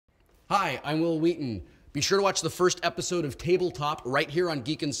Hi, I'm Wil Wheaton. Be sure to watch the first episode of TableTop right here on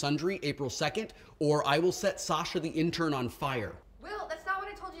Geek and Sundry, April 2nd, or I will set Sasha the intern on fire. Will, that's not what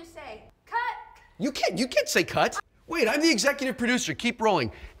I told you to say. Cut! You can't say cut. Wait, I'm the executive producer. Keep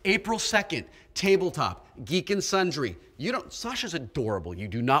rolling. April 2nd, TableTop, Geek and Sundry. Sasha's adorable. You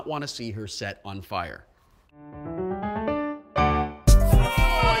do not want to see her set on fire.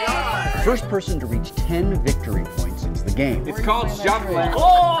 First person to reach 10 victory points wins the game. It's called shuffling.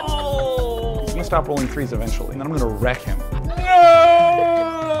 Oh! He's gonna stop rolling threes eventually, and then I'm gonna wreck him.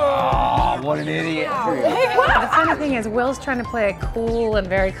 Oh, what an idiot. The funny thing is, Will's trying to play it cool and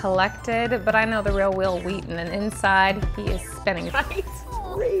very collected, but I know the real Wil Wheaton, and inside, he is spinning. Right?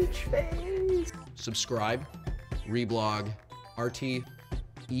 Rage face. Subscribe, reblog, RT,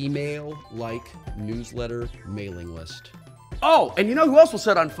 email, like, newsletter, mailing list. Oh, and you know who else will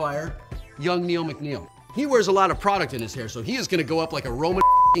set on fire? Young Neil McNeil. He wears a lot of product in his hair, so he is gonna go up like a Roman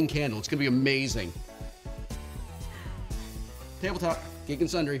candle. It's gonna be amazing. Tabletop, Geek and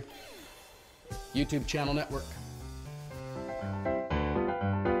Sundry, YouTube channel network.